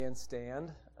And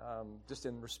stand, just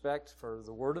in respect for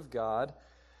the Word of God.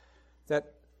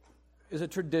 That is a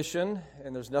tradition,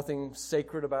 and there's nothing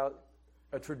sacred about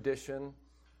a tradition.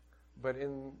 But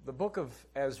in the book of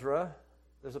Ezra,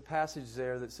 there's a passage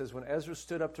there that says, when Ezra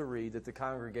stood up to read, that the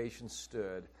congregation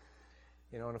stood.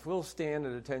 And if we'll stand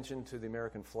at attention to the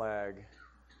American flag,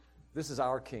 this is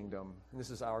our kingdom, and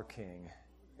this is our king.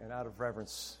 And out of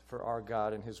reverence for our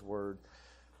God and His Word,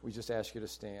 we just ask you to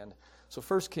stand. So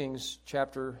 1 Kings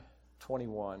chapter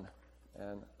 21,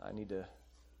 and I need to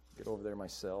get over there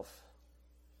myself.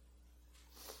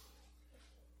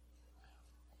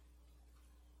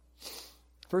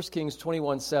 First Kings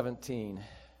 21:17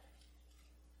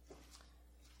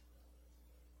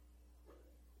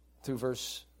 through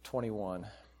verse 21.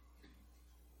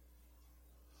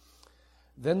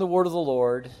 Then the word of the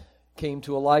Lord came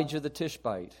to Elijah the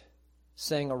Tishbite,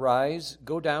 saying, Arise,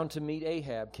 go down to meet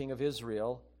Ahab, king of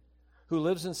Israel, who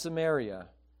lives in Samaria.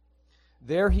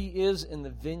 There he is in the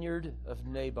vineyard of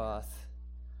Naboth,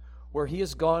 where he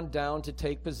has gone down to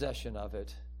take possession of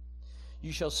it.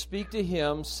 You shall speak to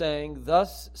him, saying,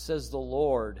 Thus says the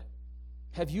Lord,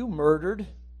 Have you murdered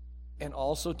and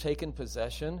also taken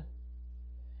possession?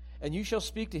 And you shall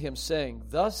speak to him, saying,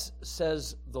 Thus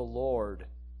says the Lord,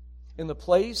 In the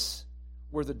place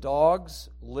where the dogs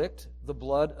licked the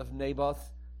blood of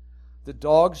Naboth, the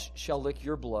dogs shall lick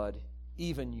your blood,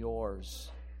 even yours.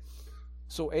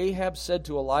 So Ahab said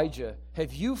to Elijah,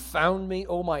 Have you found me,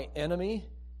 O my enemy?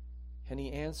 And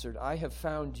he answered, I have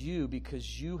found you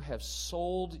because you have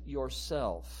sold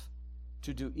yourself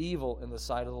to do evil in the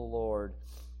sight of the Lord.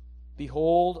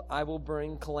 Behold, I will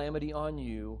bring calamity on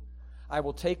you. I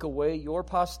will take away your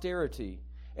posterity,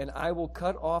 and I will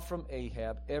cut off from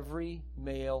Ahab every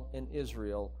male in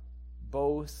Israel,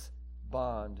 both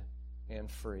bond and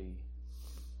free.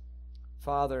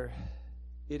 Father,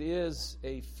 it is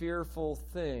a fearful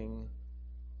thing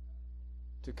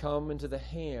to come into the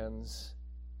hands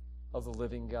of the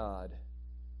living God.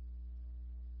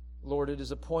 Lord, it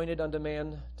is appointed unto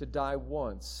man to die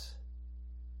once,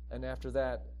 and after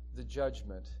that, the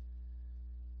judgment.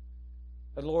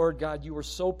 And Lord God, you were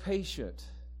so patient,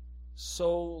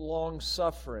 so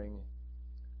long-suffering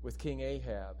with King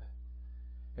Ahab.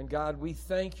 And God, we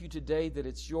thank you today that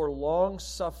it's your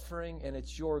long-suffering and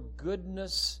it's your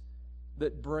goodness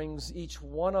that brings each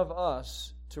one of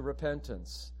us to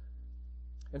repentance.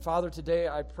 And Father, today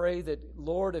I pray that,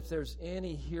 Lord, if there's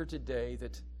any here today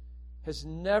that has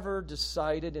never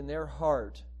decided in their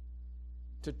heart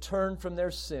to turn from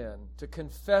their sin, to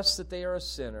confess that they are a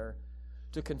sinner,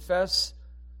 to confess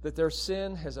that their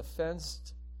sin has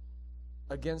offensed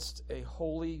against a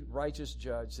holy, righteous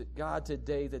judge, that God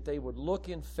today, that they would look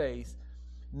in faith,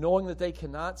 knowing that they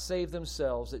cannot save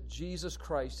themselves, that Jesus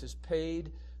Christ has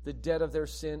paid the debt of their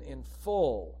sin in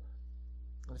full.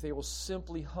 And if they will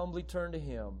simply, humbly turn to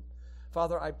Him.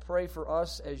 Father, I pray for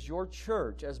us as your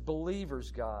church, as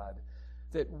believers, God,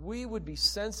 that we would be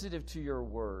sensitive to your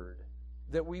word,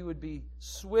 that we would be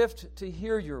swift to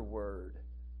hear your word.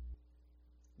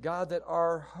 God, that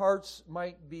our hearts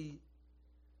might be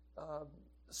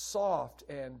soft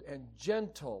and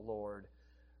gentle, Lord.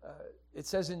 It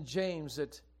says in James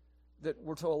that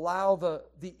we're to allow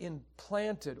the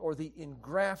implanted or the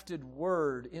engrafted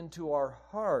word into our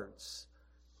hearts.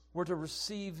 We're to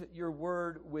receive your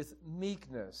word with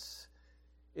meekness.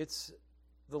 It's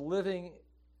the living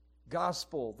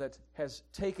gospel that has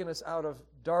taken us out of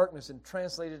darkness and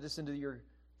translated us into your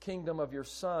kingdom of your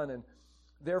Son. And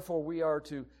therefore we are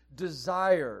to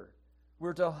desire,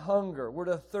 we're to hunger, we're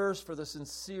to thirst for the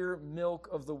sincere milk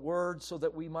of the word so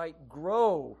that we might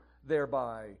grow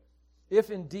thereby. If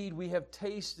indeed we have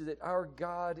tasted that our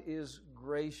God is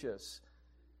gracious.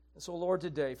 And so, Lord,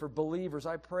 today, for believers,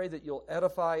 I pray that you'll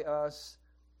edify us.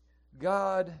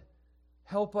 God,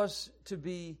 help us to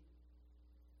be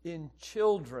in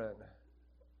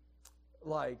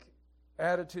children-like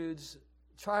attitudes,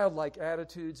 childlike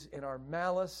attitudes in our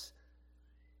malice,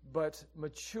 but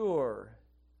mature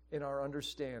in our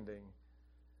understanding.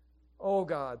 Oh,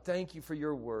 God, thank you for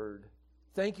your word.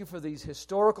 Thank you for these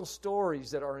historical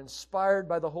stories that are inspired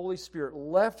by the Holy Spirit,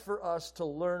 left for us to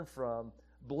learn from.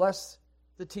 Bless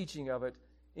the teaching of it.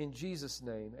 In Jesus'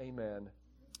 name, amen.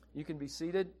 You can be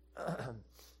seated.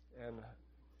 And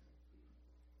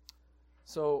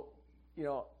so,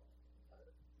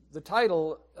 the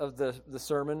title of the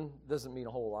sermon doesn't mean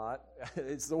a whole lot.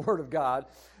 It's the Word of God.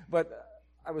 But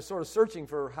I was sort of searching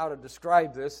for how to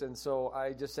describe this, and so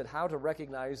I just said, how to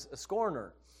recognize a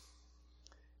scorner.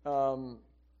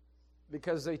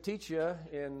 Because they teach you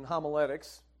in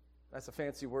homiletics, that's a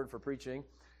fancy word for preaching,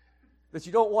 that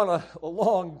you don't want a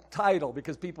long title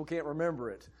because people can't remember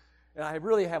it. And I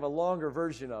really have a longer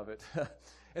version of it.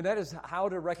 And that is how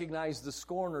to recognize the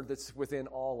scorner that's within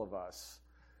all of us.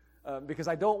 Because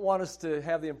I don't want us to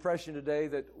have the impression today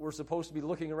that we're supposed to be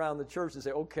looking around the church and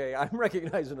say, okay, I'm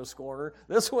recognizing a scorner.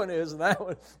 This one is, and that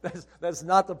one. That's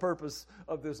not the purpose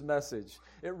of this message.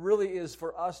 It really is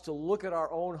for us to look at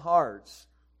our own hearts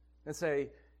and say,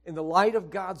 in the light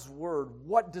of God's Word,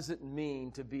 what does it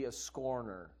mean to be a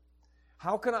scorner?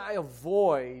 How can I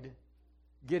avoid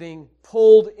getting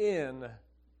pulled in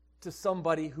to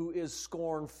somebody who is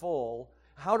scornful?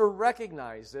 How to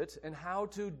recognize it, and how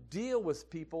to deal with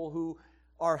people who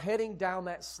are heading down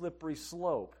that slippery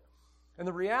slope. And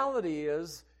the reality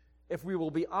is, if we will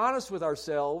be honest with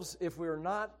ourselves, if we're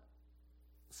not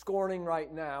scorning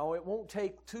right now, it won't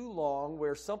take too long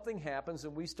where something happens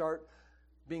and we start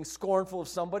being scornful of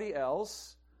somebody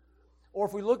else. Or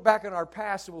if we look back in our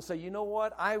past and we'll say, you know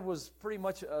what, I was pretty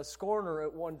much a scorner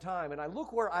at one time, and I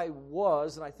look where I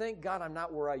was, and I thank God I'm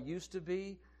not where I used to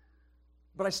be.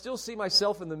 But I still see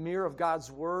myself in the mirror of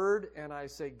God's Word, and I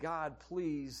say, God,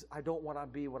 please, I don't want to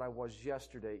be what I was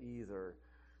yesterday either.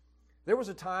 There was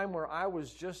a time where I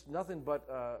was just nothing but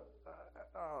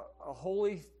a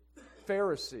holy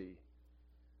Pharisee.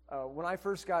 When I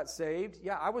first got saved,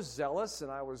 I was zealous and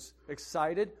I was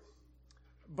excited.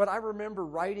 But I remember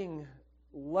writing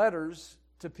letters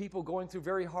to people going through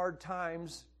very hard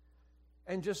times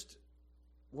and just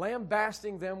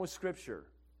lambasting them with Scripture.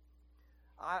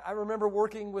 I remember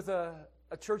working with a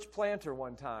church planter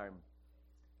one time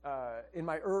in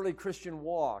my early Christian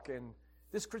walk, and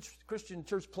this Christian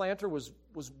church planter was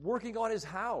working on his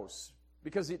house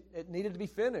because it needed to be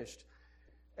finished.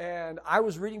 And I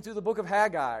was reading through the book of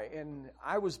Haggai, and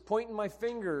I was pointing my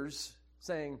fingers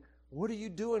saying, what are you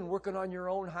doing working on your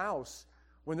own house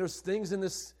when there's things in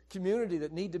this community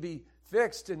that need to be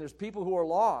fixed and there's people who are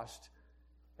lost?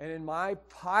 And in my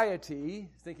piety,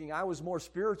 thinking I was more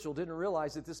spiritual, didn't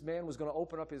realize that this man was going to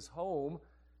open up his home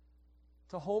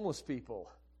to homeless people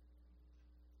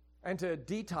and to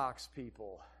detox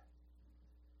people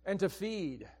and to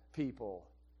feed people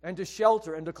and to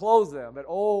shelter and to clothe them. But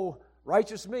oh,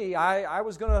 righteous me, I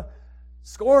was going to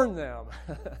scorn them.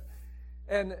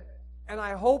 And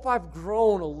I hope I've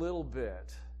grown a little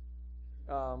bit.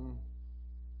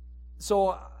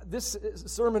 So this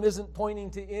sermon isn't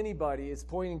pointing to anybody. It's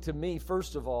pointing to me,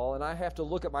 first of all, and I have to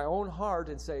look at my own heart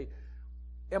and say,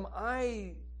 am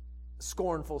I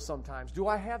scornful sometimes? Do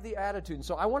I have the attitude? And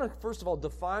so I want to, first of all,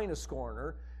 define a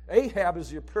scorner. Ahab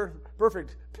is your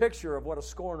perfect picture of what a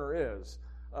scorner is.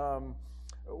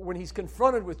 When he's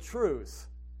confronted with truth,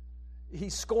 he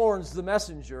scorns the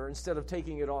messenger instead of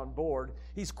taking it on board.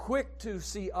 He's quick to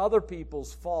see other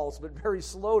people's faults, but very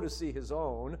slow to see his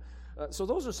own. So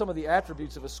those are some of the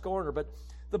attributes of a scorner. But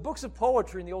the books of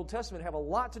poetry in the Old Testament have a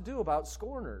lot to do about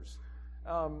scorners.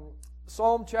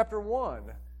 Psalm chapter 1,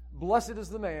 blessed is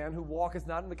the man who walketh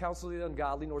not in the counsel of the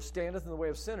ungodly, nor standeth in the way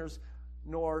of sinners,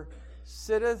 nor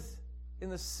sitteth in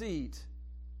the seat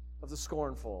of the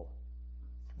scornful.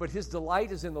 But his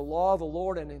delight is in the law of the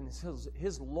Lord, and in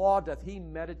his law doth he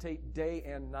meditate day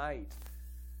and night.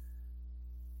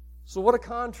 So what a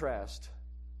contrast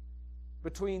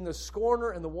between the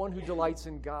scorner and the one who delights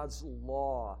in God's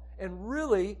law. And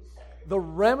really, the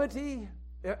remedy,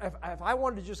 if I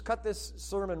wanted to just cut this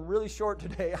sermon really short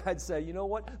today, I'd say, you know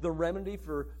what? The remedy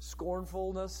for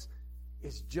scornfulness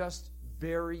is just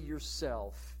bury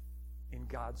yourself in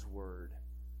God's Word.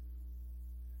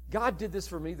 God did this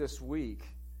for me this week.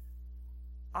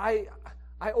 I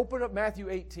opened up Matthew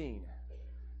 18.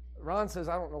 Ron says,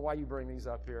 I don't know why you bring these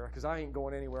up here, because I ain't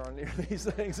going anywhere on near these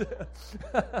things.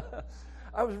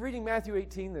 I was reading Matthew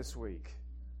 18 this week,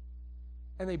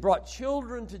 and they brought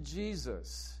children to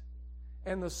Jesus,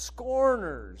 and the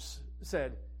scorners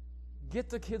said, get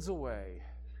the kids away.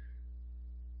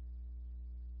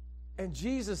 And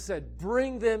Jesus said,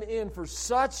 bring them in, for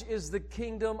such is the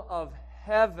kingdom of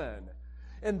heaven.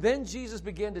 And then Jesus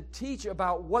began to teach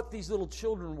about what these little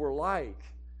children were like.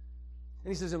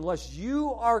 And he says, unless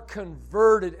you are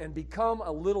converted and become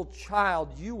a little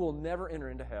child, you will never enter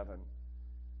into heaven.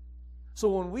 So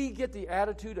when we get the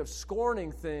attitude of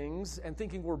scorning things and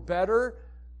thinking we're better,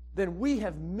 then we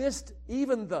have missed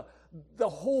even the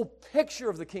whole picture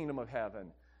of the kingdom of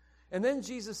heaven. And then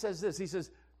Jesus says this. He says,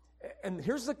 and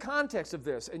here's the context of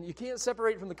this, and you can't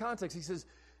separate it from the context. He says,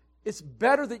 it's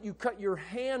better that you cut your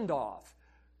hand off,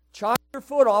 chop your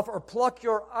foot off, or pluck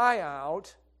your eye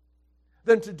out,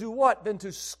 than to do what? Than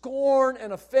to scorn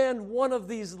and offend one of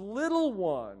these little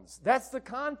ones. That's the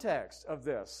context of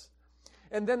this.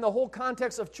 And then the whole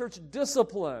context of church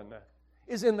discipline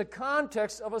is in the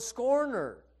context of a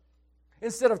scorner.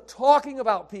 Instead of talking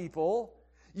about people,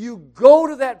 You go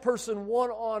to that person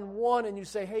one-on-one and you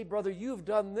say, hey, brother, you've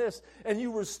done this. And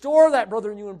you restore that brother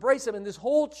and you embrace him. And this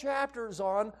whole chapter is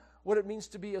on what it means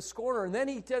to be a scorner. And then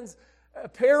he tells a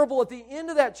parable at the end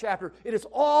of that chapter. It is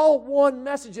all one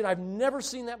message, and I've never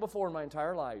seen that before in my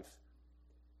entire life.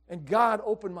 And God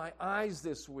opened my eyes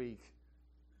this week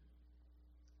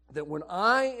that when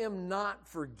I am not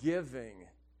forgiving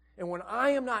and when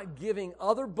I am not giving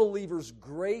other believers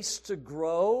grace to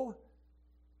grow,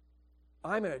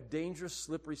 I'm in a dangerous,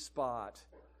 slippery spot.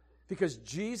 Because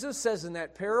Jesus says in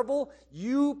that parable,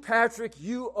 you, Patrick,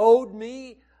 you owed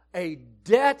me a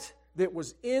debt that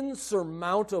was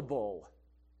insurmountable.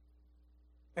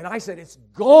 And I said, it's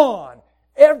gone.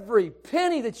 Every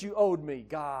penny that you owed me,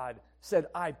 God said,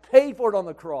 I paid for it on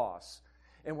the cross.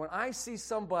 And when I see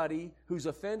somebody who's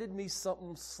offended me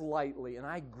something slightly, and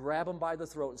I grab them by the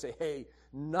throat and say, hey,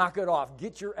 knock it off,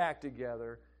 get your act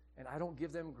together, and I don't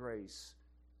give them grace,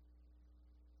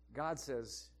 God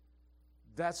says,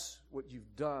 that's what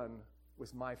you've done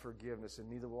with my forgiveness, and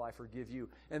neither will I forgive you.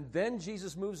 And then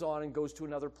Jesus moves on and goes to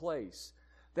another place.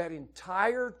 That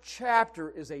entire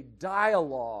chapter is a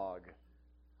dialogue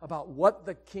about what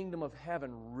the kingdom of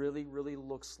heaven really, really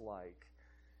looks like.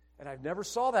 And I've never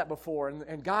saw that before.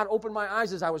 And God opened my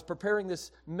eyes as I was preparing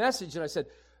this message, and I said,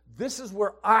 this is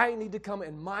where I need to come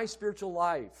in my spiritual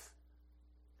life.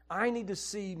 I need to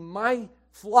see my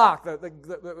flock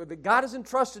that God has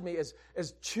entrusted me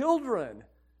as children.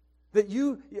 That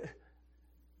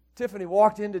Tiffany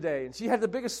walked in today, and she had the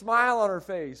biggest smile on her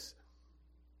face.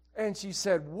 And she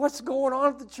said, what's going on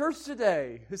at the church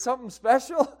today? Is something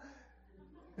special?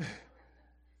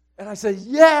 And I said,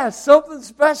 yes, something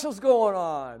special's going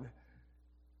on.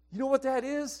 You know what that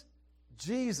is?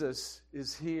 Jesus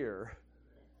is here.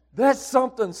 That's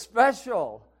something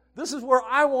special. This is where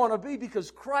I want to be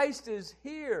because Christ is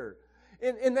here.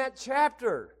 In that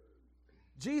chapter,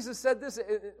 Jesus said this,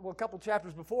 a couple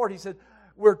chapters before it, he said,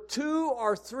 where 2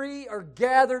 or 3 are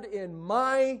gathered in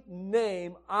my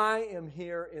name, I am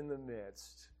here in the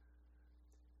midst.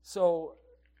 So,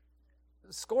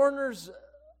 scorners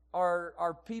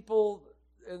are people,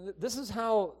 and this is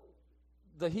how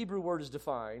the Hebrew word is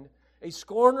defined. A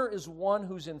scorner is one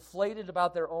who's inflated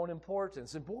about their own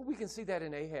importance. And boy, we can see that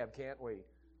in Ahab, can't we?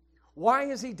 Why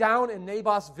is he down in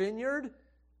Naboth's vineyard?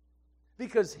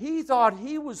 Because he thought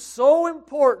he was so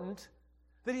important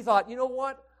that he thought, you know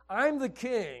what? I'm the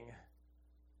king.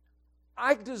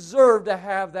 I deserve to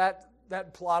have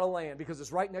that plot of land because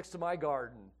it's right next to my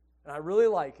garden. And I really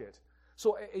like it.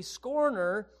 So a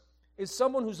scorner is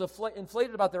someone who's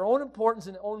inflated about their own importance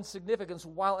and own significance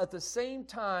while at the same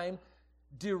time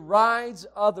derides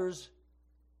others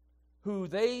who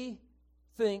they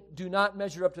think do not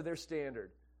measure up to their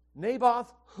standard.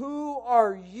 Naboth, who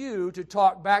are you to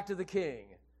talk back to the king?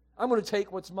 I'm going to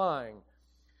take what's mine.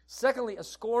 Secondly, a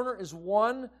scorner is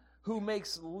one who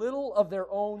makes little of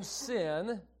their own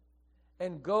sin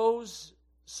and goes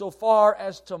so far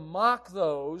as to mock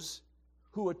those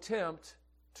who attempt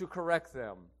to correct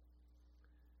them.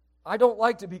 I don't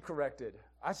like to be corrected.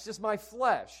 That's just my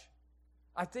flesh.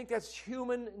 I think that's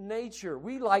human nature.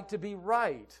 We like to be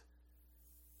right.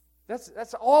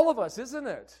 That's all of us, isn't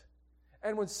it?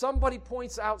 And when somebody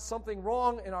points out something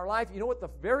wrong in our life, you know what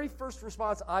the very first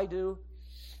response I do?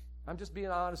 I'm just being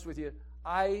honest with you.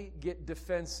 I get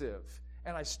defensive.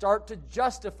 And I start to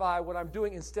justify what I'm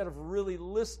doing instead of really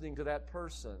listening to that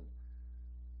person.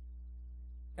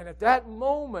 And at that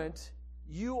moment,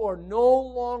 you are no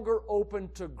longer open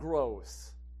to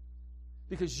growth.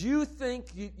 Because you think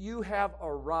you have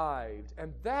arrived.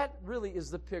 And that really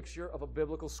is the picture of a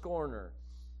biblical scorner.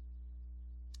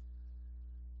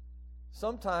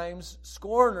 Sometimes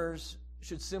scorners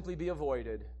should simply be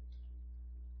avoided.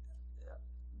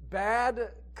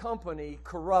 Bad company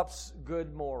corrupts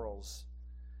good morals.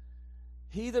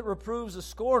 He that reproves a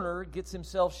scorner gets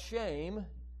himself shame,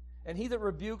 and he that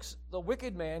rebukes the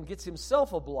wicked man gets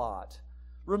himself a blot.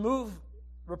 Reprove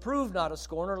not a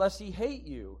scorner, lest he hate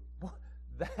you.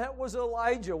 That was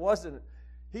Elijah, wasn't it?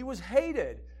 He was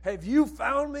hated. Have you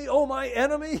found me, oh my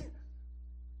enemy?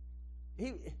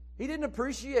 He didn't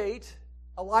appreciate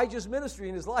Elijah's ministry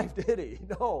in his life, did he?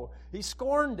 No, he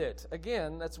scorned it.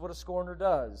 Again, that's what a scorner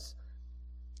does.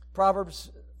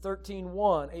 Proverbs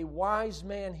 13:1, a wise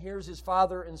man hears his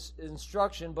father's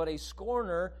instruction, but a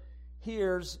scorner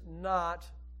hears not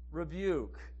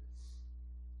rebuke.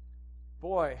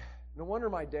 Boy, no wonder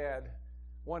my dad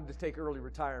wanted to take early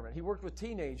retirement. He worked with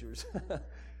teenagers.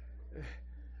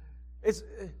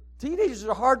 Teenagers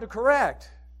are hard to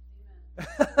correct.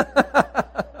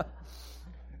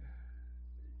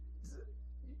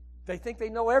 They think they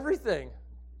know everything.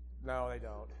 No, they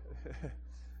don't.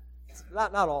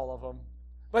 Not all of them.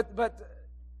 But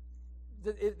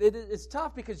it's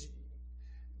tough because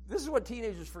this is what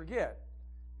teenagers forget.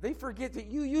 They forget that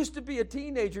you used to be a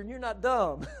teenager and you're not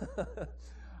dumb.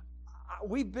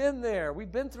 We've been there.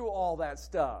 We've been through all that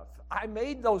stuff. I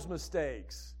made those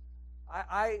mistakes.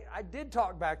 I did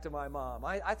talk back to my mom.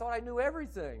 I thought I knew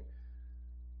everything.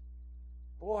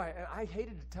 Boy, I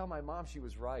hated to tell my mom she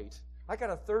was right. I got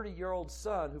a 30-year-old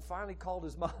son who finally called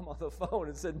his mom on the phone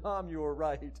and said, Mom, you were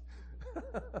right.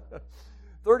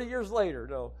 30 years later,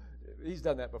 no, he's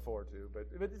done that before too, but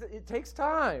it takes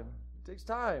time. It takes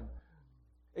time.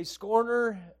 A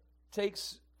scorner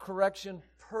takes correction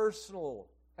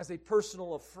as a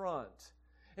personal affront.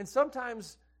 And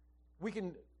sometimes we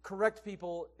can correct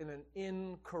people in an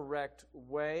incorrect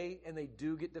way, and they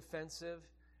do get defensive,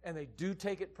 and they do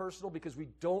take it personal because we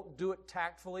don't do it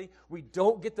tactfully. We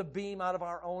don't get the beam out of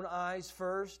our own eyes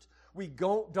first. We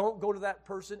don't go to that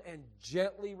person and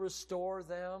gently restore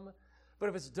them. But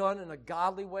if it's done in a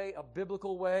godly way, a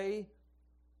biblical way,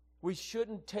 we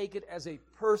shouldn't take it as a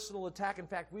personal attack. In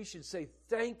fact, we should say,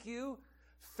 thank you.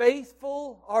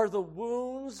 Faithful are the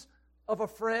wounds of a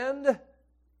friend,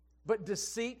 but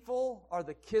deceitful are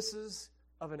the kisses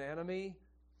of an enemy.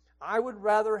 I would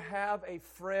rather have a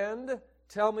friend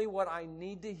tell me what I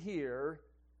need to hear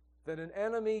than an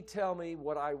enemy tell me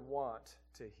what I want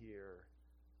to hear.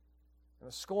 And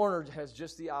a scorner has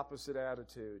just the opposite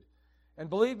attitude. And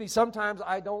believe me, sometimes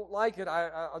I don't like it.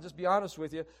 I'll just be honest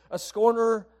with you. A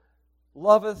scorner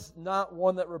loveth not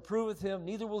one that reproveth him,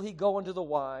 neither will he go unto the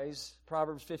wise.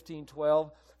 Proverbs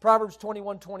 15:12. Proverbs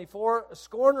 21:24. A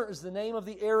scorner is the name of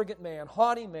the arrogant man,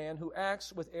 haughty man who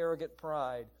acts with arrogant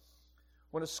pride.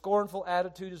 When a scornful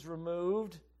attitude is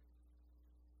removed,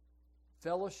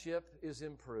 fellowship is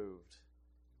improved.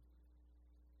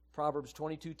 Proverbs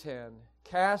 22:10.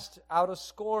 Cast out a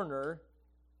scorner,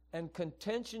 and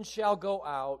contention shall go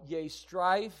out, yea,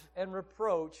 strife and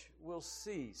reproach will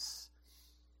cease.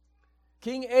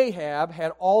 King Ahab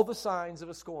had all the signs of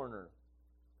a scorner.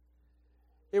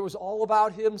 It was all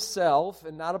about himself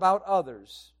and not about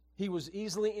others. He was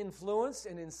easily influenced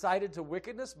and incited to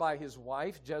wickedness by his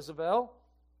wife, Jezebel.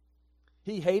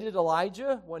 He hated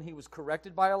Elijah when he was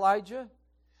corrected by Elijah.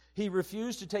 He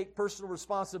refused to take personal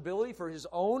responsibility for his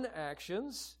own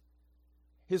actions,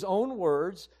 his own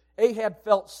words. Ahab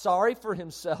felt sorry for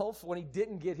himself when he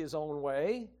didn't get his own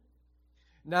way.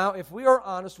 Now, if we are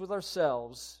honest with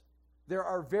ourselves, there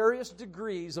are various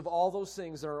degrees of all those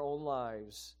things in our own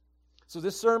lives. So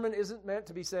this sermon isn't meant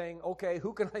to be saying, okay,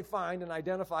 who can I find and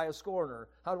identify a scorner?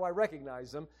 How do I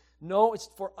recognize them? No, it's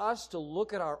for us to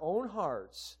look at our own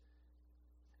hearts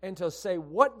and to say,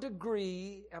 what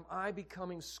degree am I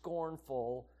becoming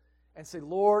scornful? And say,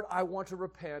 Lord, I want to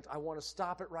repent. I want to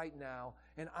stop it right now.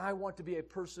 And I want to be a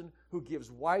person who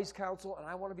gives wise counsel, and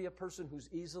I want to be a person who's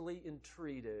easily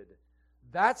entreated.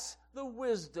 That's the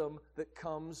wisdom that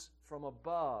comes from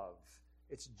above.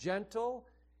 It's gentle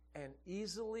and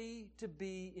easily to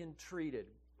be entreated.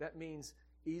 That means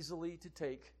easily to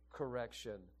take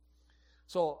correction.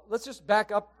 So let's just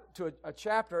back up to a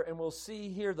chapter, and we'll see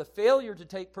here the failure to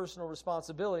take personal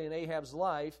responsibility in Ahab's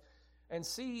life, and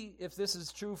see if this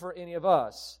is true for any of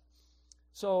us.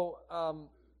 So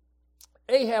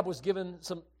Ahab was given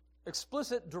some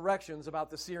explicit directions about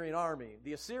the Syrian army.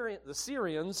 The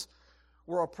Syrians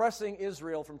were oppressing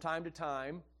Israel from time to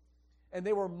time, and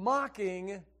they were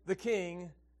mocking the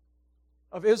king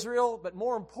of Israel, but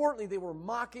more importantly, they were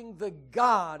mocking the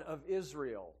God of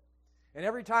Israel. And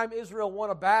every time Israel won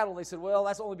a battle, they said, well,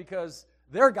 that's only because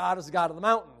their God is the God of the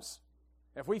mountains.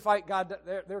 If we fight God,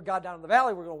 their God down in the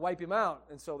valley, we're going to wipe him out.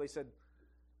 And so they said,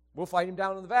 we'll fight him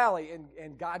down in the valley.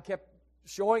 And God kept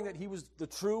showing that he was the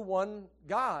true one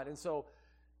God. And so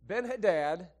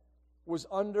Ben-Hadad was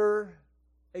under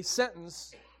a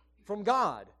sentence from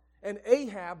God. And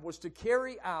Ahab was to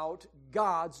carry out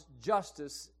God's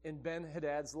justice in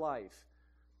Ben-Hadad's life.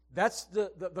 That's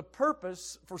the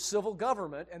purpose for civil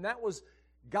government, and that was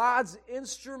God's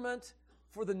instrument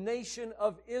for the nation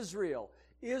of Israel.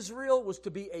 Israel was to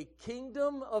be a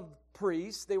kingdom of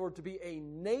priests. They were to be a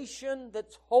nation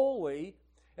that's holy,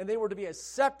 and they were to be a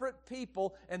separate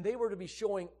people, and they were to be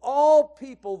showing all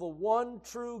people the one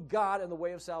true God and the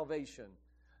way of salvation.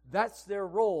 That's their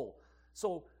role.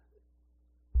 So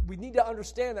we need to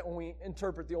understand that when we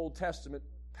interpret the Old Testament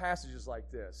passages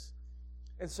like this.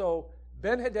 And so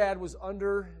Ben-Hadad was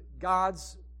under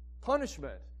God's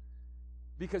punishment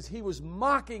because he was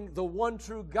mocking the one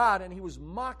true God, and he was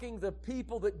mocking the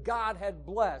people that God had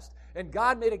blessed. And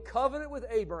God made a covenant with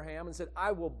Abraham and said,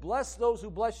 I will bless those who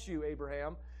bless you,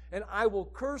 Abraham, and I will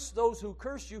curse those who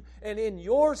curse you, and in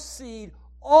your seed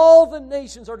all the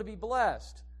nations are to be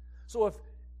blessed. So if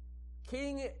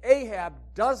King Ahab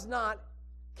does not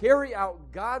carry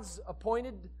out God's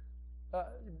appointed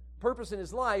purpose in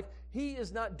his life, he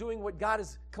is not doing what God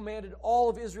has commanded all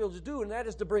of Israel to do, and that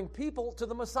is to bring people to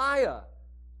the Messiah.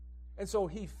 And so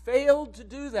he failed to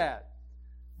do that.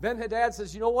 Ben-Hadad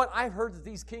says, you know what? I've heard that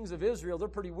these kings of Israel, they're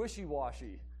pretty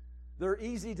wishy-washy. They're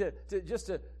easy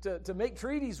to make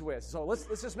treaties with. So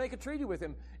let's just make a treaty with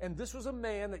him. And this was a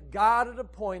man that God had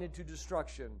appointed to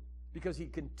destruction because he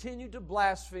continued to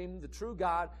blaspheme the true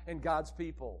God and God's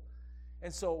people.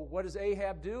 And so what does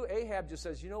Ahab do? Ahab just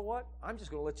says, you know what? I'm just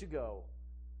going to let you go.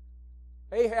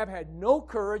 Ahab had no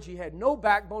courage. He had no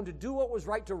backbone to do what was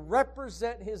right, to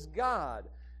represent his God.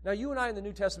 Now, you and I in the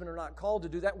New Testament are not called to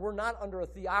do that. We're not under a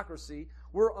theocracy.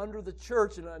 We're under the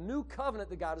church and a new covenant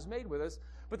that God has made with us.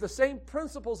 But the same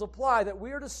principles apply, that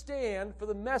we are to stand for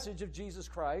the message of Jesus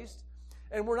Christ,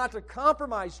 and we're not to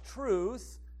compromise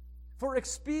truth for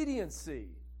expediency.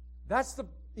 That's the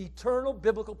eternal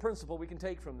biblical principle we can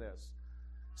take from this.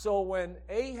 So when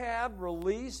Ahab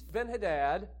released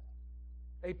Ben-Hadad,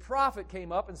 a prophet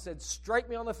came up and said, strike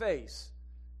me on the face.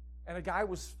 And a guy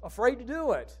was afraid to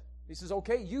do it. He says,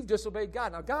 okay, you've disobeyed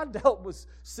God. Now, God dealt with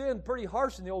sin pretty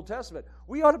harsh in the Old Testament.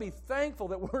 We ought to be thankful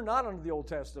that we're not under the Old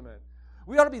Testament.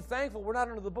 We ought to be thankful we're not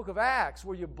under the book of Acts,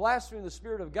 where you blaspheme the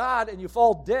Spirit of God and you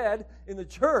fall dead in the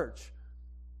church.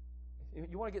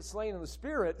 You want to get slain in the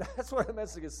Spirit? That's what it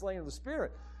means to get slain in the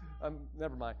Spirit.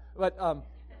 Never mind. But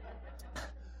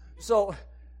so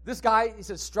this guy, he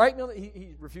says, strike me.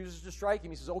 He refuses to strike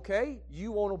him. He says, okay,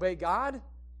 you won't obey God?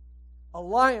 A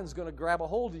lion's going to grab a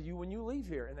hold of you when you leave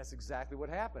here. And that's exactly what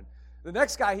happened. The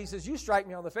next guy, he says, you strike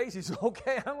me on the face. He says,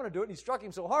 okay, I'm going to do it. And he struck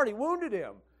him so hard, he wounded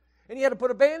him. And he had to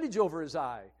put a bandage over his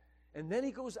eye. And then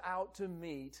he goes out to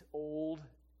meet old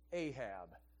Ahab.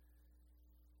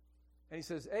 And he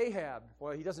says, Ahab,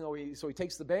 well, he doesn't know, so he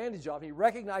takes the bandage off, and he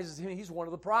recognizes him. He's one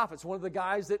of the prophets, one of the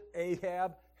guys that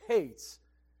Ahab hates.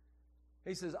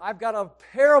 He says, I've got a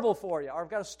parable for you, or I've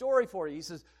got a story for you. He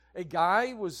says, a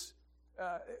guy was,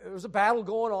 there was a battle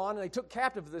going on, and they took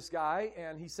captive this guy,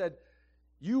 and he said,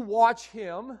 you watch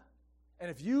him,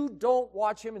 and if you don't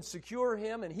watch him and secure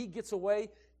him, and he gets away,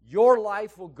 your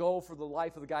life will go for the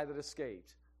life of the guy that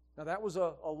escaped. Now, that was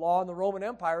a law in the Roman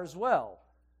Empire as well,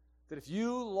 that if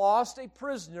you lost a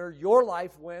prisoner, your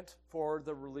life went for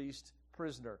the released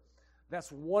prisoner.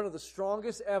 That's one of the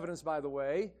strongest evidence, by the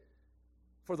way,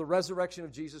 for the resurrection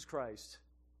of Jesus Christ.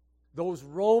 Those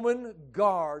Roman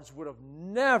guards would have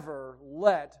never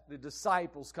let the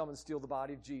disciples come and steal the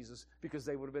body of Jesus because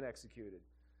they would have been executed.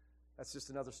 That's just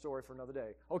another story for another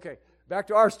day. Okay, back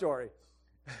to our story.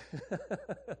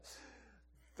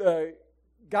 The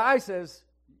guy says,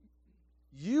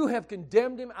 you have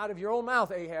condemned him out of your own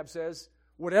mouth, Ahab says.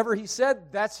 Whatever he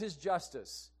said, that's his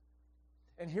justice.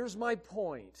 And here's my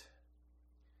point.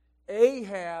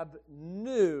 Ahab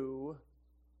knew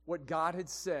what God had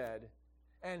said,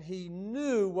 and he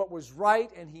knew what was right,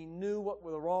 and he knew what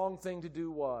the wrong thing to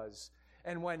do was.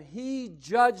 And when he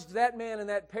judged that man in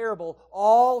that parable,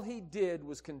 all he did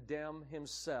was condemn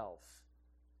himself.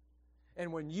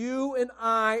 And when you and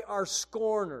I are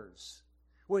scorners,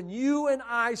 when you and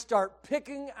I start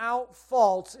picking out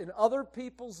faults in other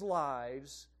people's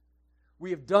lives,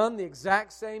 we have done the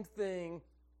exact same thing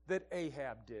that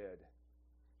Ahab did.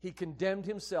 He condemned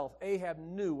himself. Ahab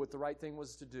knew what the right thing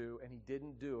was to do, and he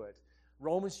didn't do it.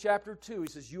 Romans chapter 2, he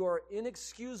says, you are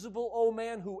inexcusable, O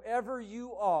man, whoever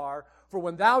you are, for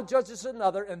when thou judgest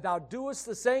another, and thou doest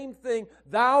the same thing,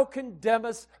 thou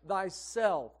condemnest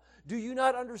thyself. Do you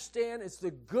not understand it's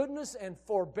the goodness and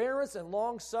forbearance and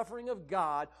long-suffering of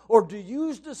God, or do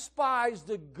you despise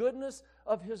the goodness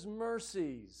of His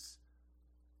mercies?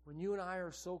 When you and I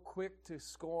are so quick to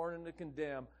scorn and to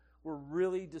condemn, we're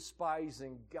really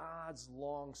despising God's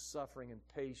long-suffering and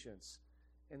patience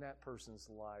in that person's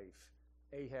life.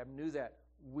 Ahab knew that.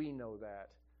 We know that.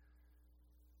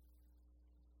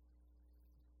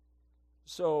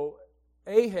 So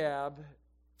Ahab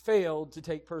failed to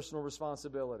take personal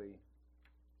responsibility.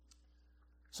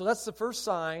 So that's the first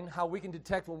sign how we can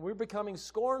detect when we're becoming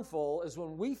scornful is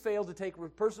when we fail to take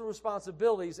personal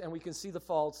responsibilities and we can see the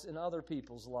faults in other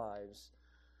people's lives.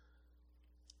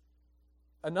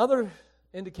 Another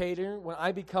indicator when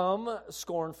I become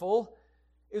scornful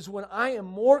is when I am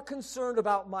more concerned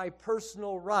about my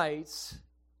personal rights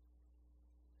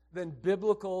than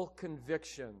biblical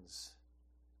convictions.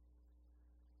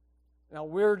 Now,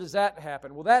 where does that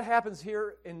happen? Well, that happens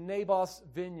here in Naboth's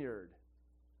vineyard.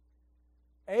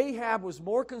 Ahab was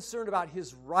more concerned about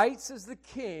his rights as the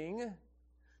king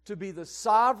to be the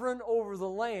sovereign over the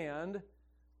land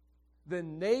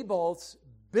than Naboth's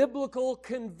biblical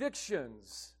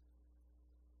convictions.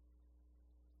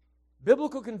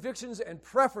 Biblical convictions and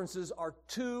preferences are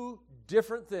two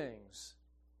different things.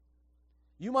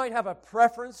 You might have a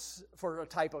preference for a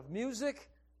type of music.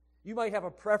 You might have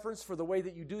a preference for the way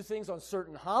that you do things on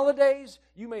certain holidays.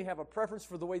 You may have a preference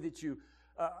for the way that you,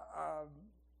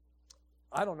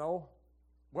 I don't know,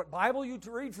 what Bible you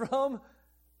read from.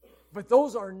 But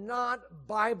those are not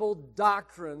Bible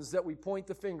doctrines that we point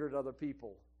the finger at other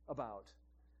people about.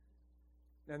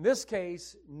 In this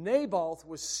case, Naboth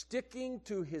was sticking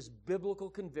to his biblical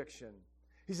conviction.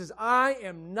 He says, I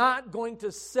am not going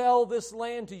to sell this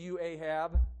land to you,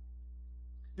 Ahab,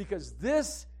 because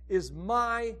this is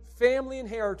my family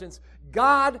inheritance.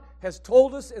 God has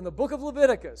told us in the book of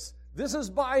Leviticus, this is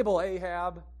Bible,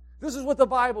 Ahab. This is what the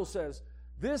Bible says.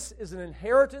 This is an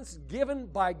inheritance given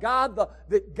by God,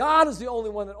 that God is the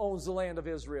only one that owns the land of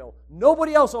Israel.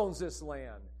 Nobody else owns this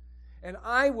land. And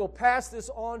I will pass this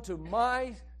on to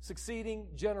my succeeding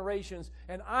generations,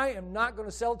 and I am not going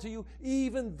to sell it to you,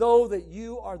 even though that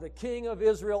you are the king of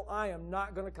Israel. I am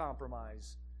not going to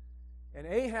compromise. And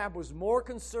Ahab was more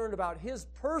concerned about his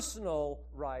personal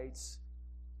rights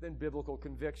than biblical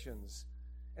convictions.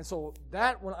 And so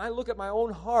that, when I look at my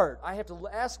own heart, I have to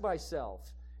ask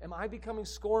myself, am I becoming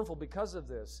scornful because of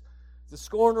this? The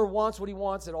scorner wants what he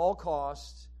wants at all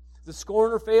costs. The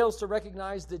scorner fails to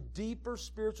recognize the deeper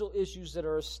spiritual issues that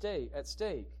are at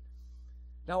stake.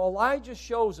 Now, Elijah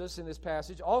shows us in this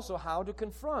passage also how to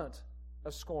confront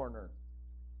a scorner.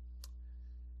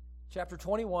 Chapter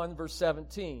 21, verse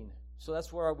 17. So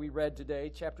that's where we read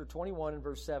today, chapter 21 and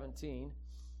verse 17.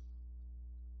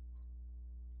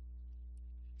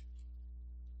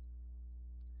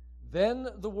 Then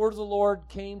the word of the Lord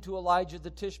came to Elijah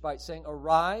the Tishbite, saying,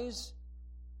 Arise,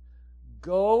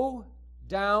 go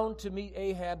down to meet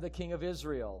Ahab the king of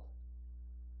Israel,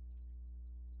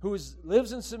 who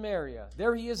lives in Samaria.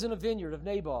 There he is in a vineyard of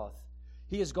Naboth.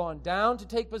 He has gone down to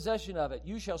take possession of it.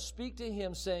 You shall speak to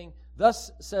him, saying,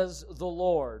 Thus says the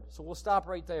Lord. So we'll stop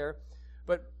right there.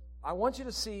 But I want you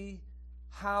to see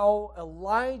how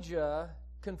Elijah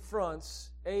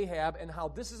confronts Ahab and how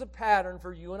this is a pattern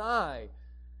for you and I.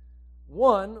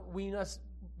 One, we must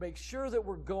make sure that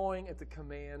we're going at the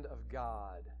command of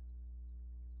God.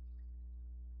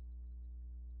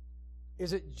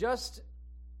 Is it just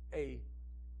a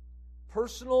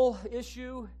personal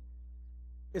issue?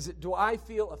 Do I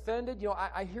feel offended? You know,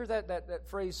 I hear that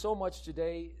phrase so much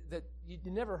today that you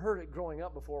never heard it growing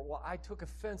up before. Well, I took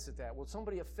offense at that. Well,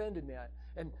 somebody offended me.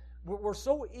 And we're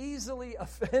so easily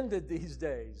offended these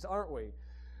days, aren't we?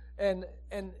 And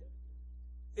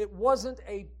it wasn't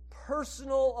a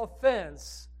personal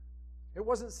offense. It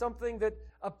wasn't something that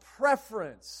a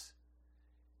preference.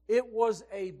 It was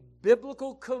a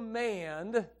biblical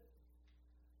command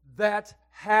that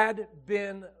had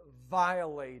been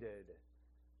violated.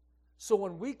 So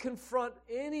when we confront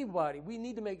anybody, we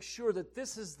need to make sure that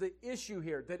this is the issue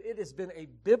here, that it has been a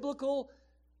biblical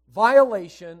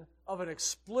violation of an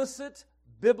explicit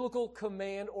biblical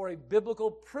command or a biblical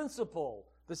principle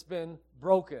that's been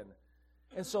broken.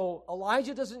 And so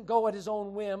Elijah doesn't go at his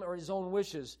own whim or his own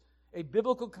wishes. A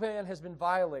biblical command has been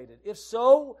violated. If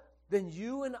so, then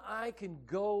you and I can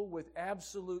go with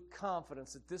absolute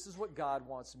confidence that this is what God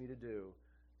wants me to do.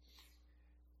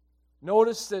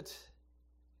 Notice that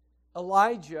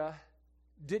Elijah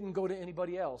didn't go to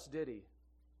anybody else, did he?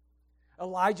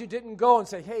 Elijah didn't go and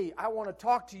say, hey, I want to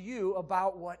talk to you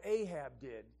about what Ahab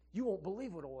did. You won't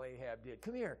believe what old Ahab did.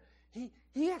 Come here.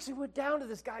 He actually went down to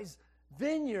this guy's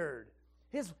vineyard.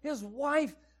 His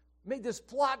wife made this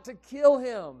plot to kill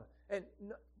him. And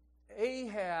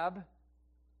Ahab,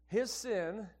 his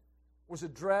sin, was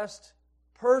addressed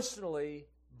personally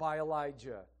by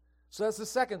Elijah. So that's the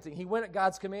second thing. He went at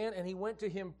God's command, and he went to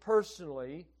him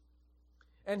personally.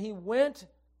 And he went,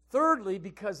 thirdly,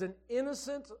 because an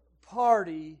innocent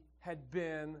party had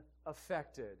been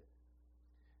affected.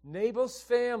 Naboth's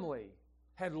family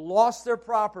had lost their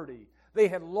property. They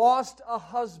had lost a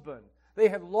husband. They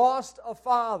had lost a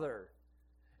father.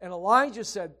 And Elijah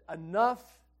said, enough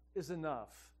is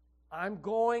enough. I'm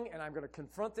going and I'm going to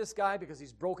confront this guy because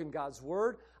he's broken God's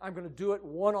word. I'm going to do it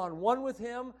one-on-one with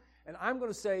him. And I'm going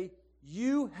to say,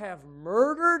 you have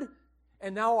murdered,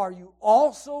 and now are you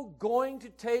also going to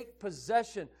take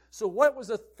possession? So what was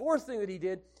the fourth thing that he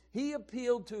did? He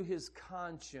appealed to his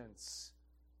conscience.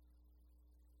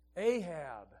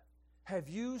 Ahab, have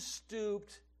you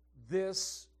stooped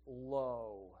this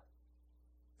low?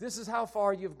 This is how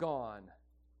far you've gone.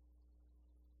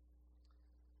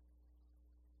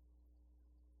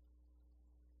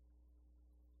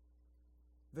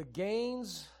 The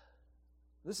gains,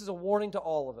 this is a warning to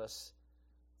all of us.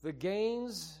 The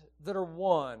gains that are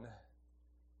won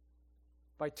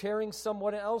by tearing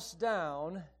someone else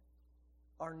down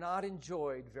are not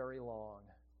enjoyed very long.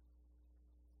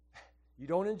 You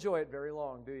don't enjoy it very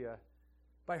long, do you?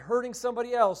 By hurting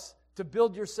somebody else to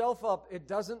build yourself up, it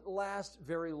doesn't last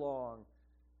very long.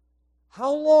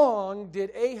 How long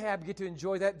did Ahab get to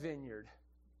enjoy that vineyard?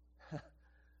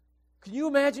 Can you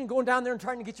imagine going down there and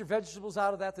trying to get your vegetables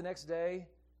out of that the next day?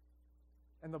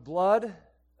 And the blood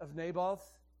of Naboth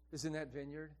is in that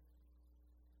vineyard?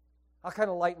 I'll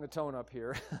kind of lighten the tone up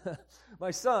here.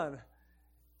 My son,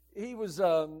 he was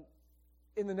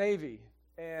in the Navy,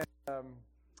 and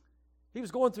he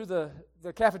was going through the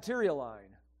cafeteria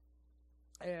line.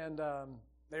 And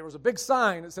there was a big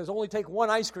sign that says, only take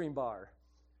one ice cream bar.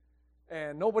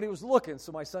 And nobody was looking,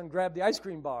 so my son grabbed the ice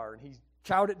cream bar, and he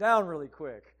chowed it down really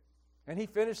quick. And he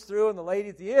finished through, and the lady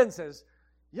at the end says,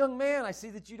 young man, I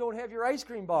see that you don't have your ice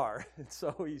cream bar. And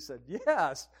so he said,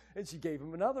 yes. And she gave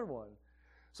him another one.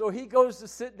 So he goes to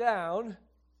sit down,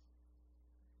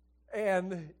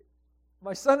 and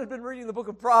my son had been reading the book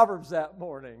of Proverbs that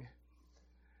morning.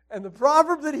 And the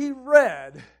proverb that he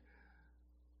read,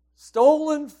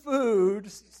 stolen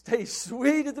food tastes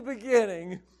sweet at the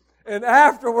beginning, and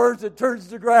afterwards it turns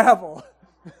to gravel.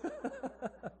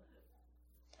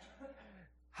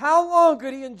 How long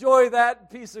could he enjoy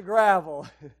that piece of gravel?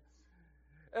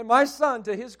 And my son,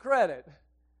 to his credit,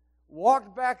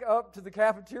 walked back up to the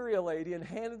cafeteria lady and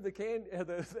handed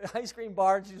the ice cream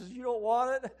bar, and she says, you don't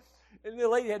want it? And the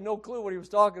lady had no clue what he was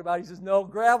talking about. He says, no,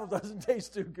 gravel doesn't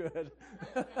taste too good.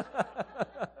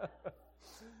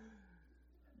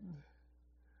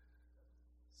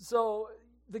 So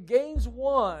the gains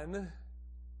won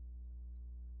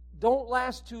don't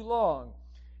last too long.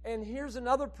 And here's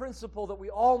another principle that we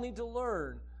all need to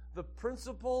learn. The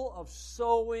principle of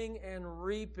sowing and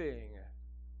reaping.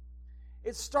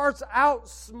 It starts out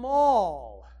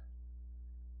small,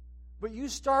 but you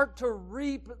start to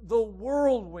reap the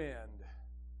whirlwind.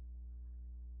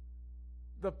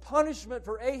 The punishment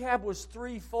for Ahab was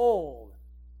threefold.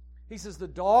 He says, the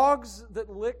dogs that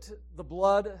licked the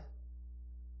blood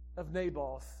of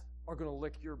Naboth are going to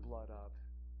lick your blood up.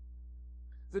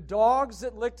 The dogs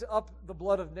that licked up the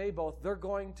blood of Naboth, they're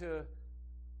going to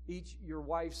eat your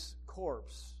wife's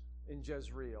corpse in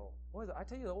Jezreel. Boy, I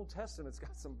tell you, the Old Testament's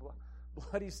got some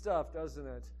bloody stuff, doesn't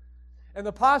it? And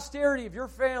the posterity of your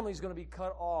family is going to be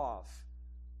cut off.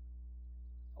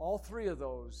 All three of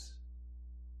those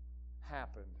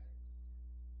happened.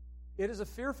 It is a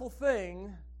fearful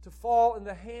thing to fall in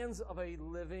the hands of a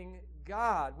living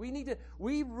God.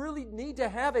 We really need to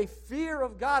have a fear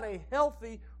of God, a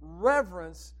healthy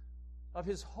reverence of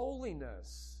His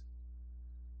holiness.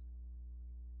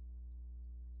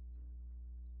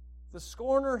 The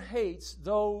scorner hates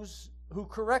those who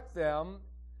correct them,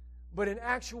 but in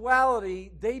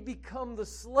actuality, they become the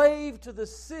slave to the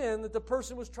sin that the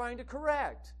person was trying to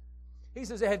correct. He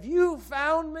says, have you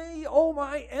found me, oh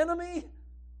my enemy?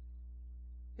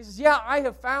 He says, yeah, I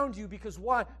have found you because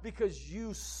why? Because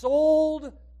you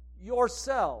sold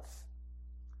yourself.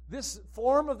 This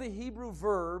form of the Hebrew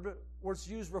verb, where it's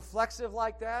used reflexive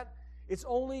like that, it's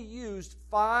only used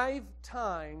 5%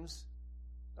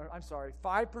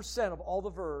 of all the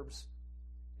verbs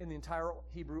in the entire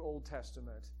Hebrew Old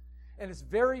Testament. And it's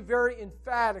very, very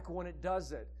emphatic when it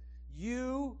does it.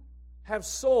 You have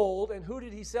sold, and who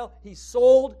did he sell? He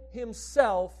sold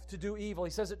himself to do evil.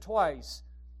 He says it twice.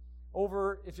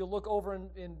 If you look over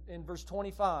in verse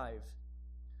 25,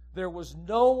 there was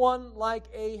no one like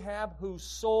Ahab who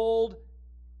sold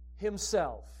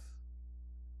himself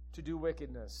to do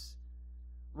wickedness.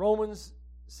 Romans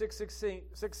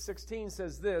 6:16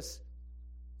 says this.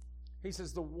 He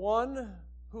says, the one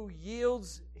who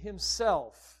yields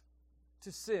himself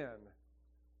to sin,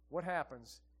 what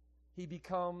happens? He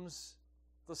becomes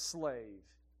the slave.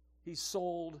 He's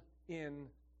sold into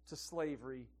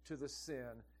slavery to the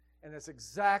sin. And that's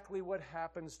exactly what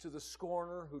happens to the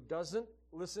scorner who doesn't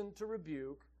listen to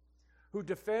rebuke, who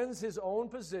defends his own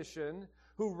position,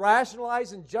 who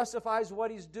rationalizes and justifies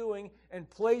what he's doing and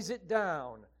plays it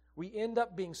down. We end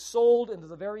up being sold into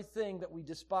the very thing that we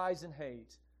despise and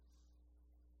hate.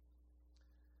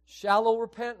 Shallow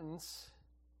repentance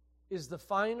is the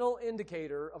final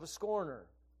indicator of a scorner.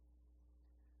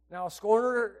 Now, a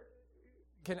scorner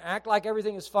can act like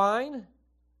everything is fine,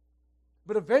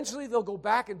 but eventually they'll go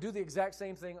back and do the exact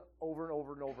same thing over and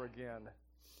over and over again.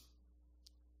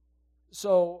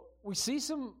 So we see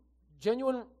some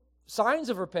genuine signs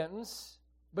of repentance,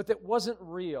 but that wasn't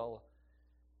real.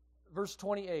 Verse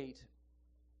 28.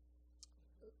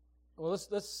 Well,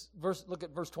 let's look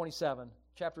at verse 27.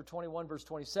 Chapter 21, verse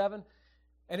 27.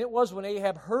 And it was when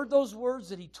Ahab heard those words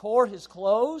that he tore his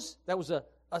clothes. That was an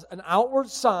outward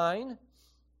sign.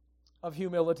 of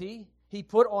humility. He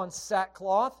put on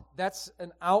sackcloth. That's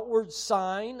an outward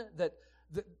sign that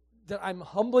I'm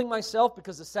humbling myself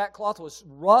because the sackcloth was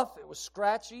rough, it was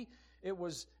scratchy, it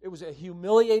was a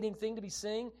humiliating thing to be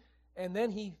seeing. And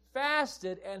then he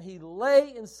fasted and he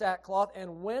lay in sackcloth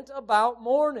and went about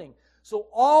mourning. So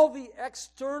all the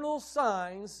external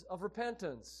signs of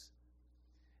repentance.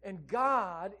 And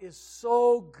God is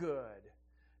so good.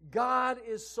 God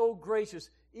is so gracious.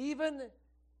 Even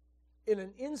in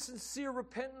an insincere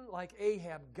repentant like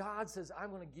Ahab, God says, I'm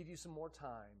going to give you some more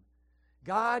time.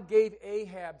 God gave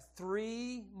Ahab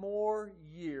 3 more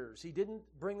years. He didn't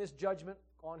bring this judgment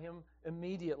on him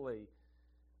immediately.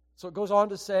 So it goes on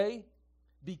to say,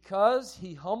 because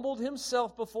he humbled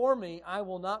himself before me, I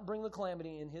will not bring the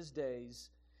calamity in his days.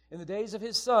 In the days of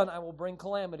his son, I will bring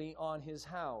calamity on his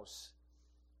house.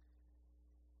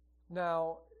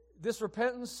 Now, this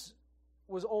repentance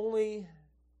was only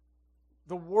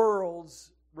the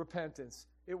world's repentance.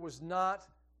 It was not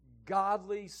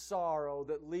godly sorrow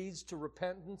that leads to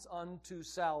repentance unto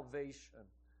salvation.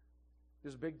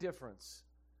 There's a big difference.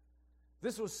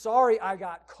 This was sorry I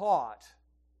got caught.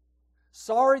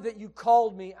 Sorry that you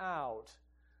called me out.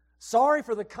 Sorry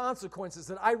for the consequences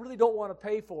that I really don't want to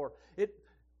pay for.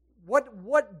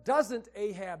 What doesn't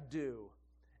Ahab do?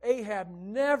 Ahab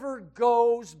never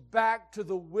goes back to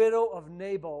the widow of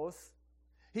Naboth.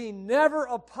 He never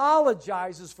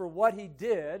apologizes for what he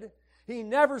did. He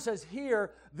never says,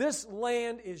 here, this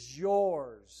land is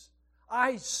yours.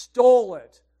 I stole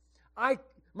it.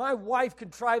 My wife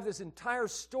contrived this entire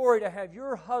story to have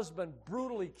your husband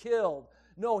brutally killed.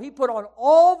 No, he put on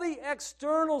all the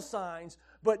external signs,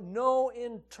 but no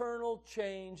internal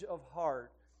change of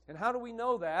heart. And how do we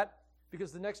know that?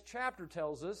 Because the next chapter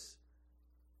tells us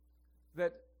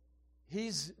that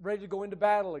he's ready to go into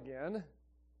battle again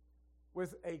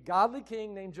with a godly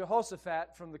king named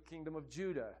Jehoshaphat from the kingdom of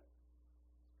Judah.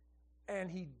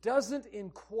 And he doesn't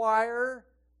inquire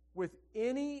with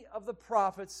any of the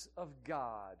prophets of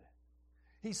God.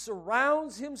 He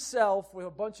surrounds himself with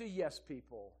a bunch of yes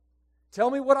people. Tell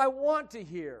me what I want to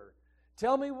hear.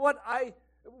 Tell me what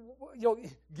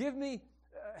give me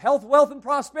health, wealth, and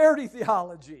prosperity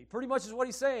theology. Pretty much is what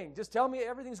he's saying. Just tell me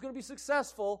everything's going to be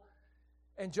successful.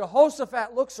 And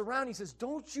Jehoshaphat looks around. He says,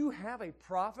 don't you have a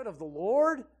prophet of the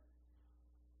Lord?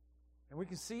 And we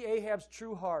can see Ahab's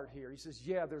true heart here. He says,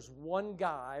 yeah, there's one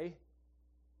guy,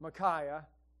 Micaiah,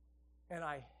 and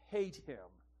I hate him.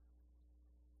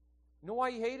 You know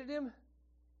why he hated him?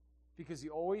 Because he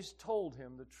always told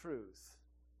him the truth.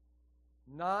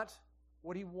 Not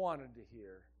what he wanted to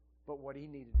hear, but what he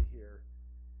needed to hear.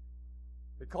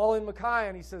 They call in Micaiah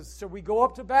and he says, so we go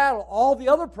up to battle. All the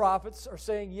other prophets are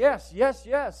saying, yes, yes,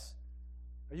 yes.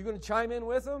 Are you going to chime in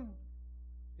with them?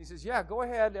 He says, yeah, go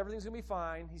ahead. Everything's going to be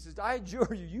fine. He says, I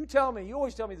adjure you. You tell me. You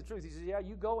always tell me the truth. He says, yeah,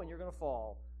 you go and you're going to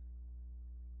fall.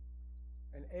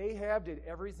 And Ahab did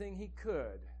everything he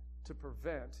could to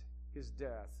prevent his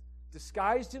death.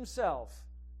 Disguised himself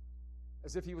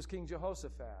as if he was King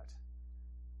Jehoshaphat.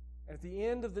 And at the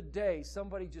end of the day,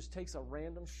 somebody just takes a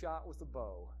random shot with a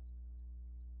bow.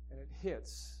 And it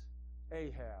hits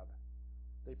Ahab.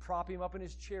 They prop him up in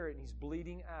his chariot and he's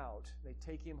bleeding out. They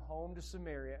take him home to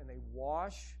Samaria and they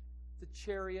wash the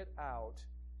chariot out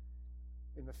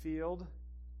in the field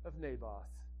of Naboth.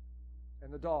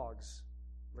 And the dogs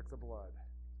lick the blood.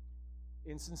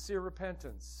 Insincere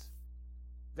repentance.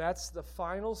 That's the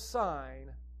final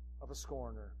sign of a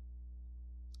scorner.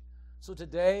 So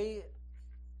today,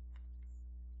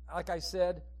 like I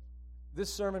said,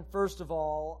 this sermon, first of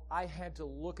all, I had to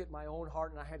look at my own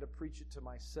heart and I had to preach it to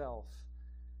myself.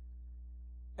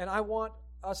 And I want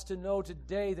us to know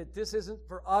today that this isn't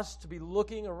for us to be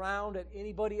looking around at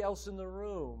anybody else in the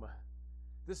room.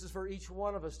 This is for each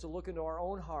one of us to look into our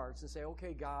own hearts and say,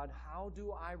 okay, God, how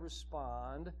do I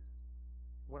respond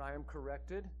when I am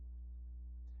corrected?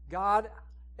 God,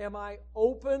 am I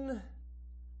open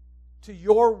to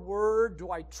your word? Do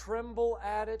I tremble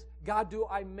at it? God, do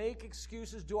I make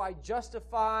excuses? Do I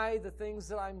justify the things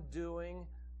that I'm doing?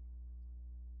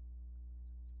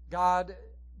 God,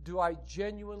 do I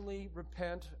genuinely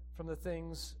repent from the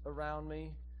things around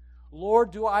me?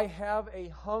 Lord, do I have a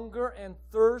hunger and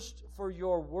thirst for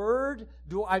your word?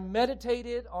 Do I meditate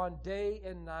it on day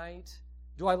and night?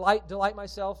 Do I delight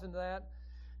myself in that?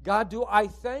 God, do I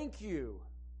thank you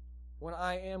when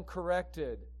I am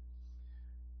corrected?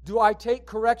 Do I take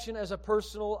correction as a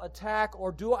personal attack,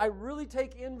 or do I really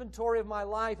take inventory of my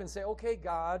life and say, okay,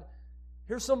 God,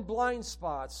 here's some blind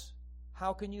spots.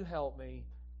 How can you help me?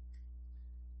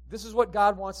 This is what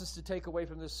God wants us to take away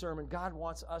from this sermon. God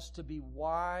wants us to be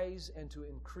wise and to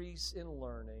increase in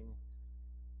learning.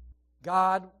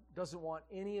 God doesn't want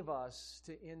any of us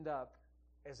to end up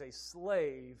as a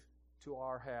slave to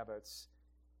our habits.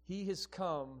 He has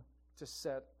come to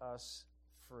set us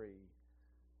free.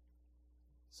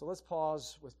 So let's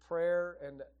pause with prayer,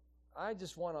 and I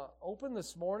just want to open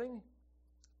this morning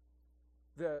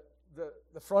the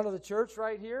front of the church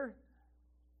right here.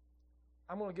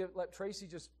 I'm going to let Tracy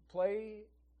just play,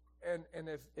 and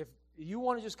if you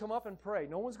want to just come up and pray,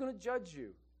 no one's going to judge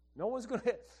you. No one's going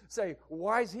to say,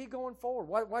 why is he going forward?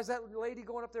 Why is that lady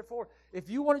going up there forward? If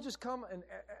you want to just come and,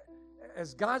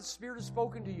 as God's Spirit has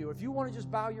spoken to you, if you want to just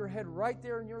bow your head right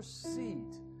there in your seat,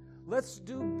 let's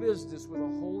do business with a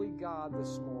holy God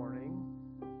this morning.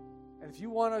 And if you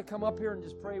want to come up here and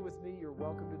just pray with me, you're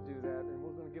welcome to do that. And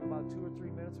we're going to give about 2 or 3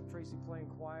 minutes of Tracy playing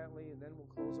quietly, and then we'll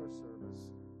close our service.